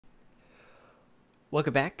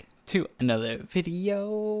Welcome back to another video.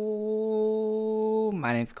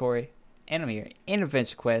 My name's Corey, and I'm here in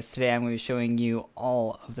Adventure Quest. Today I'm going to be showing you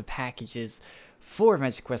all of the packages for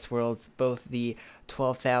Adventure Quest Worlds, both the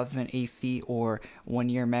 12,000 AC or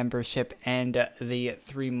 1-year membership and the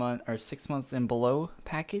 3-month or 6 months and below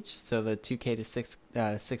package. So the 2K to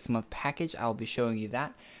 6 month package, I'll be showing you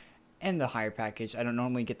that. And the higher package. I don't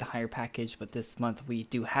normally get the higher package, but this month we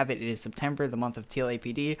do have it. It is September, the month of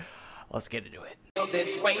TLAPD. Let's get into it.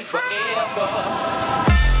 This way forever.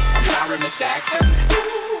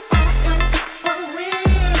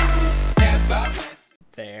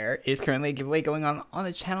 There is currently a giveaway going on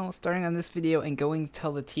the channel starting on this video and going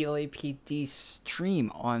till the TLAPD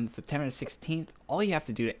stream on September 16th. All you have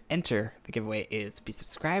to do to enter the giveaway is be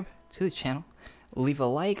subscribed to the channel, leave a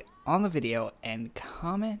like on the video, and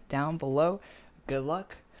comment down below. Good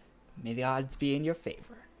luck. May the odds be in your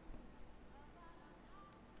favor.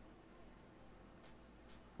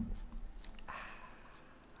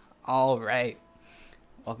 Alright,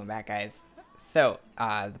 welcome back, guys. So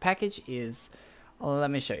the package is,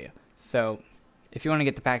 let me show you. So if you want to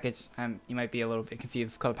get the package, you might be a little bit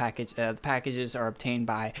confused. It's called a package. The packages are obtained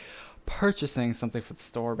by purchasing something from the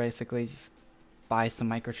store, basically. Just buy some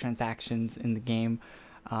microtransactions in the game.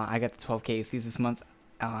 I got the 12K ACs this month.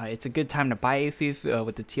 It's a good time to buy ACs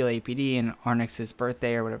with the TLAPD and Arnix's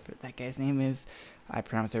birthday, or whatever that guy's name is. I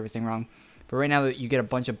pronounced everything wrong. But right now, you get a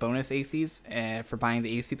bunch of bonus ACs for buying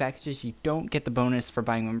the AC packages. You don't get the bonus for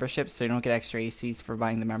buying memberships, so you don't get extra ACs for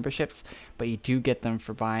buying the memberships, but you do get them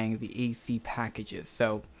for buying the AC packages.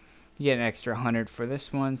 So you get an extra 100 for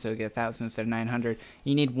this one, so you get 1,000 instead of 900.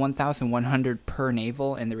 You need 1,100 per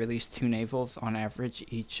naval, and they release 2 navals on average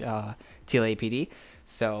each TLAPD.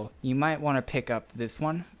 So you might want to pick up this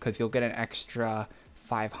one, because you'll get an extra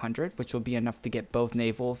 500, which will be enough to get both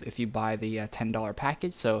navals if you buy the $10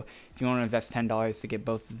 package. So if you want to invest $10 to get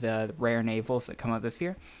both the rare navals that come out this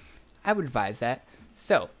year, I would advise that.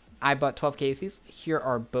 So I bought 12 cases. Here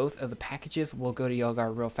are both of the packages. We'll go to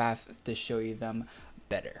Yelgar real fast to show you them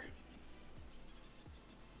better.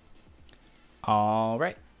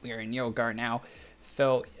 Alright, we are in Yelgar now.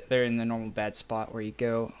 So they're in the normal badge spot where you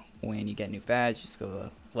go when you get a new badge. Just go to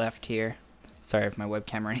the left here. Sorry if my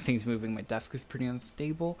webcam or anything's moving. My desk is pretty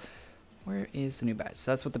unstable. Where is the new badge?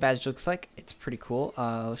 So that's what the badge looks like. It's pretty cool.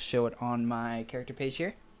 I'll show it on my character page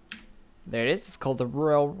here. There it is. It's called the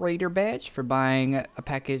Royal Raider badge for buying a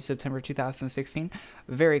package September 2016.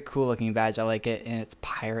 Very cool looking badge. I like it, and it's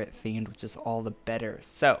pirate themed, which is all the better.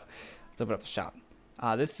 So let's open up the shop.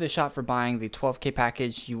 This is the shop for buying the 12K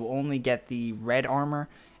package. You will only get the red armor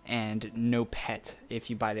and no pet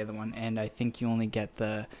if you buy the other one. And I think you only get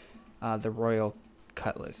the Royal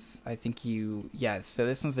Cutlass. I think yeah, so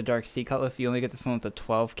this one's the Dark Sea Cutlass. You only get this one with the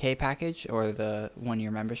 12K package or the 1-year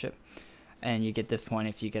membership. And you get this one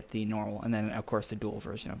if you get the normal. And then, of course, the dual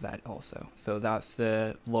version of that also. So that's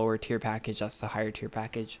the lower tier package. That's the higher tier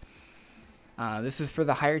package. This is for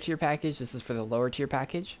the higher tier package. This is for the lower tier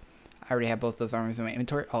package. I already have both those armors in my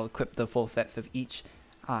inventory. I'll equip the full sets of each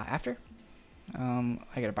after. I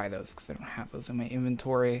gotta buy those because I don't have those in my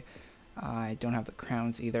inventory. I don't have the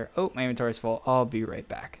crowns either. Oh, my inventory is full. I'll be right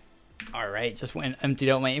back. Alright, just went and emptied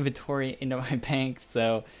out my inventory into my bank,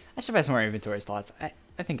 so I should buy some more inventory slots. I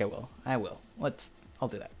think I will. I'll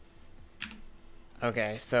do that.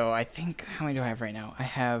 Okay, so I think, how many do I have right now? I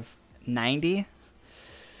have 90.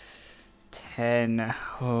 10.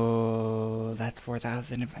 Oh, that's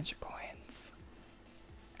 4,000 adventure coins.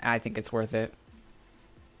 I think it's worth it.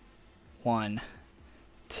 1,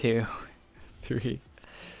 2, 3,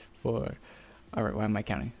 4. Alright, why am I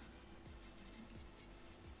counting?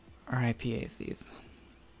 RIPACs.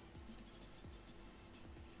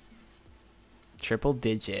 Triple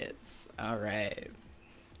digits. Alright.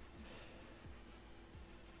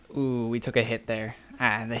 Ooh, we took a hit there.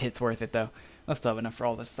 The hit's worth it though. I'll still have enough for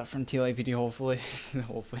all this stuff from TLAPD, hopefully.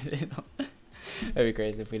 Hopefully. That'd be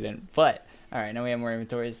crazy if we didn't. But, alright, now we have more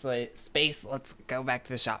inventory space. Let's go back to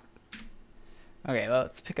the shop. Okay,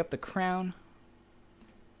 let's pick up the crown.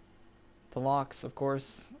 The locks, of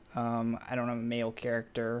course. I don't have a male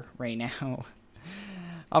character right now.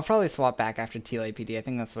 I'll probably swap back after TLAPD. I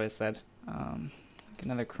think that's what I said. Get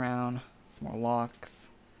another crown. Some more locks.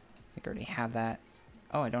 I think I already have that.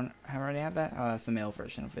 Oh, I already have that? Oh, that's the male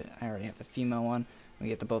version of it. I already have the female one. We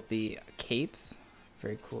get both the capes.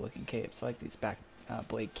 Very cool looking capes. I like these back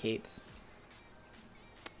blade capes.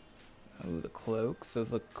 Oh, the cloaks.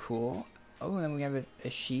 Those look cool. Oh, and then we have a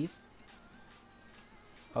sheath.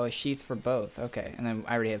 Oh, a sheath for both. Okay, and then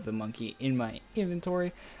I already have the monkey in my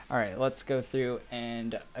inventory. Alright, let's go through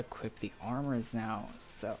and equip the armors now.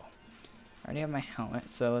 So, already have my helmet,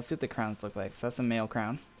 so let's see what the crowns look like. So that's a male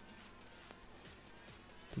crown.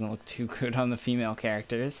 Doesn't look too good on the female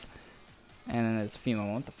characters. And then there's a female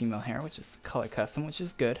one with the female hair, which is color custom, which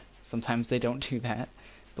is good. Sometimes they don't do that,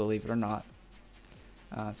 believe it or not.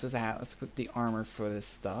 So there's a hat. Let's put the armor for this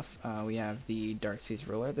stuff. We have the Dark Seas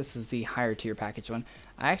Ruler. This is the higher tier package one.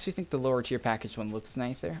 I actually think the lower tier package one looks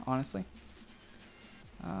nicer, honestly.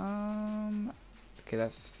 Okay,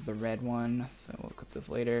 that's the red one, so we'll equip this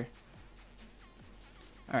later.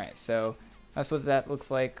 Alright, so that's what that looks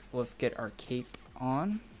like. Let's get our cape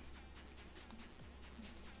on.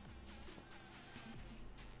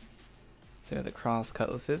 So the cross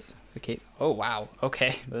cutlasses, the cape. Oh wow,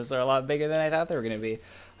 okay, those are a lot bigger than I thought they were gonna be.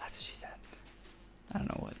 That's what she said. I don't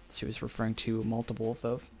know what she was referring to multiples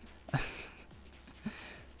of.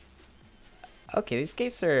 Okay, these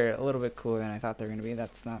capes are a little bit cooler than I thought they were gonna be.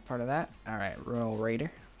 That's not part of that. All right, Royal Raider.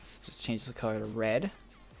 Let's just change the color to red.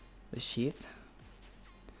 The sheath.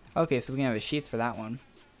 Okay, so we can have a sheath for that one.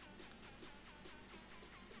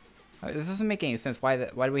 This doesn't make any sense. Why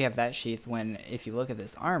do we have that sheath when, if you look at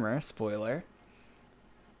this armor, spoiler,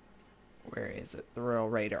 where is it? The Royal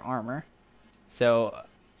Raider armor. So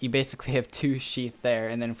you basically have two sheath there,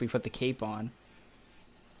 and then if we put the cape on,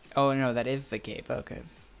 oh no, that is the cape. Okay,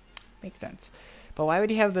 makes sense. But why would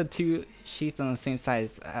you have the two sheath on the same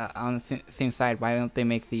size on the same side? Why don't they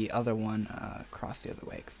make the other one cross the other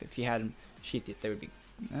way? Because if you had them sheathed, they would be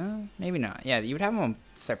maybe not. Yeah, you would have them on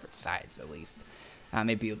separate sides at least.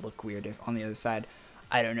 Maybe it would look weird if on the other side.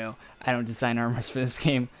 I don't know. I don't design armors for this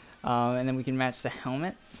game. And then we can match the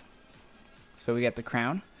helmets. So we got the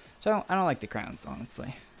crown. So I don't like the crowns,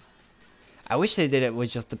 honestly. I wish they did it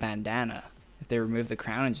with just the bandana. If they removed the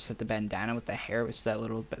crown and just had the bandana with the hair, which is that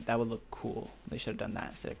little bit, that would look cool. They should have done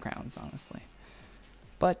that instead of crowns, honestly.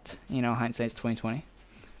 But, you know, hindsight's 20/20.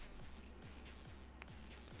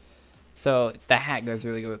 So the hat goes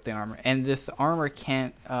really good with the armor, and this armor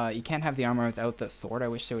can't. You can't have the armor without the sword. I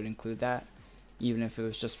wish they would include that, even if it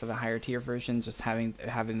was just for the higher tier version. Just having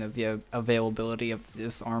the availability of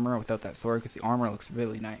this armor without that sword, because the armor looks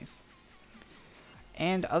really nice.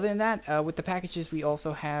 And other than that, with the packages, we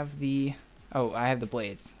also have the. Oh, I have the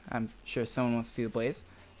blades. I'm sure someone wants to see the blades.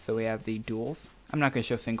 So we have the duals. I'm not going to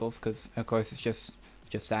show singles because, of course, it's just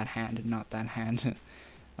that hand and not that hand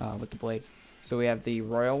with the blade. So we have the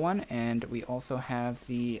royal one, and we also have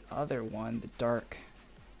the other one, the dark.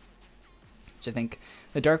 Which I think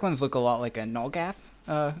the dark ones look a lot like a Nulgath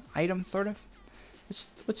item, sort of,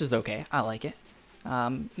 which is okay. I like it.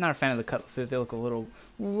 Not a fan of the cutlasses. They look a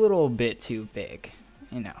little bit too big,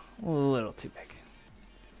 you know, a little too big.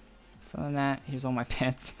 So than that, here's all my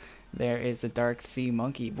pets. There is a Dark Sea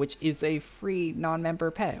Monkey, which is a free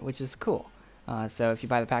non-member pet, which is cool. So if you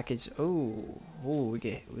buy the package, we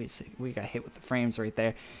got hit with the frames right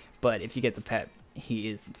there. But if you get the pet, he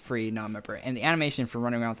is free non-member, and the animation for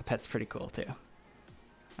running around with the pet's pretty cool too.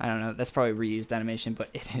 I don't know, that's probably reused animation, but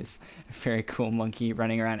it is a very cool monkey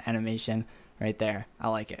running around animation right there. I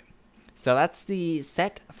like it. So that's the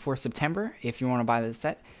set for September. If you want to buy the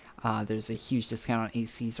set, there's a huge discount on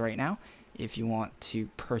ACs right now. If you want to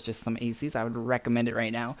purchase some ACs, I would recommend it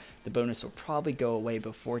right now. The bonus will probably go away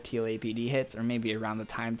before TLAPD hits, or maybe around the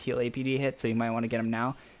time TLAPD hits, so you might want to get them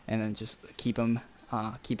now, and then just keep them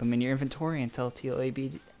in your inventory until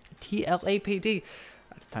TLAPD.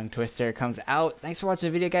 That's a tongue twister, comes out. Thanks for watching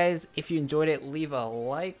the video, guys. If you enjoyed it, leave a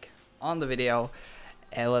like on the video,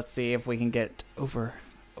 and let's see if we can get over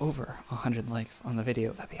 100 likes on the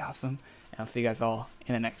video. That'd be awesome. And I'll see you guys all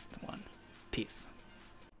in the next one. Peace.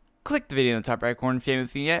 Click the video in the top right corner if you haven't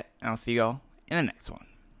seen it yet, and I'll see you all in the next one.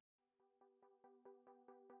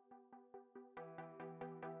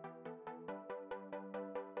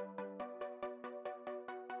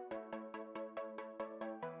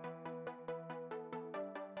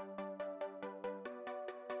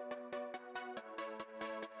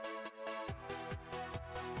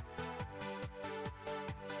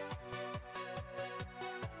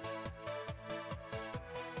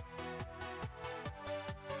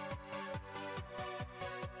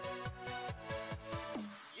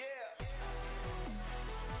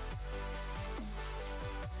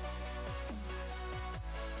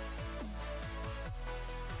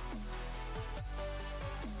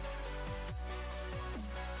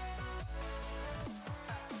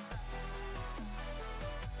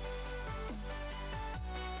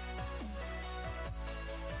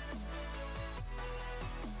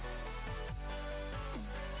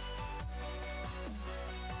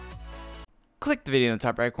 Click the video in the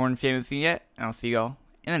top right corner if you haven't seen it yet, and I'll see you all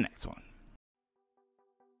in the next one.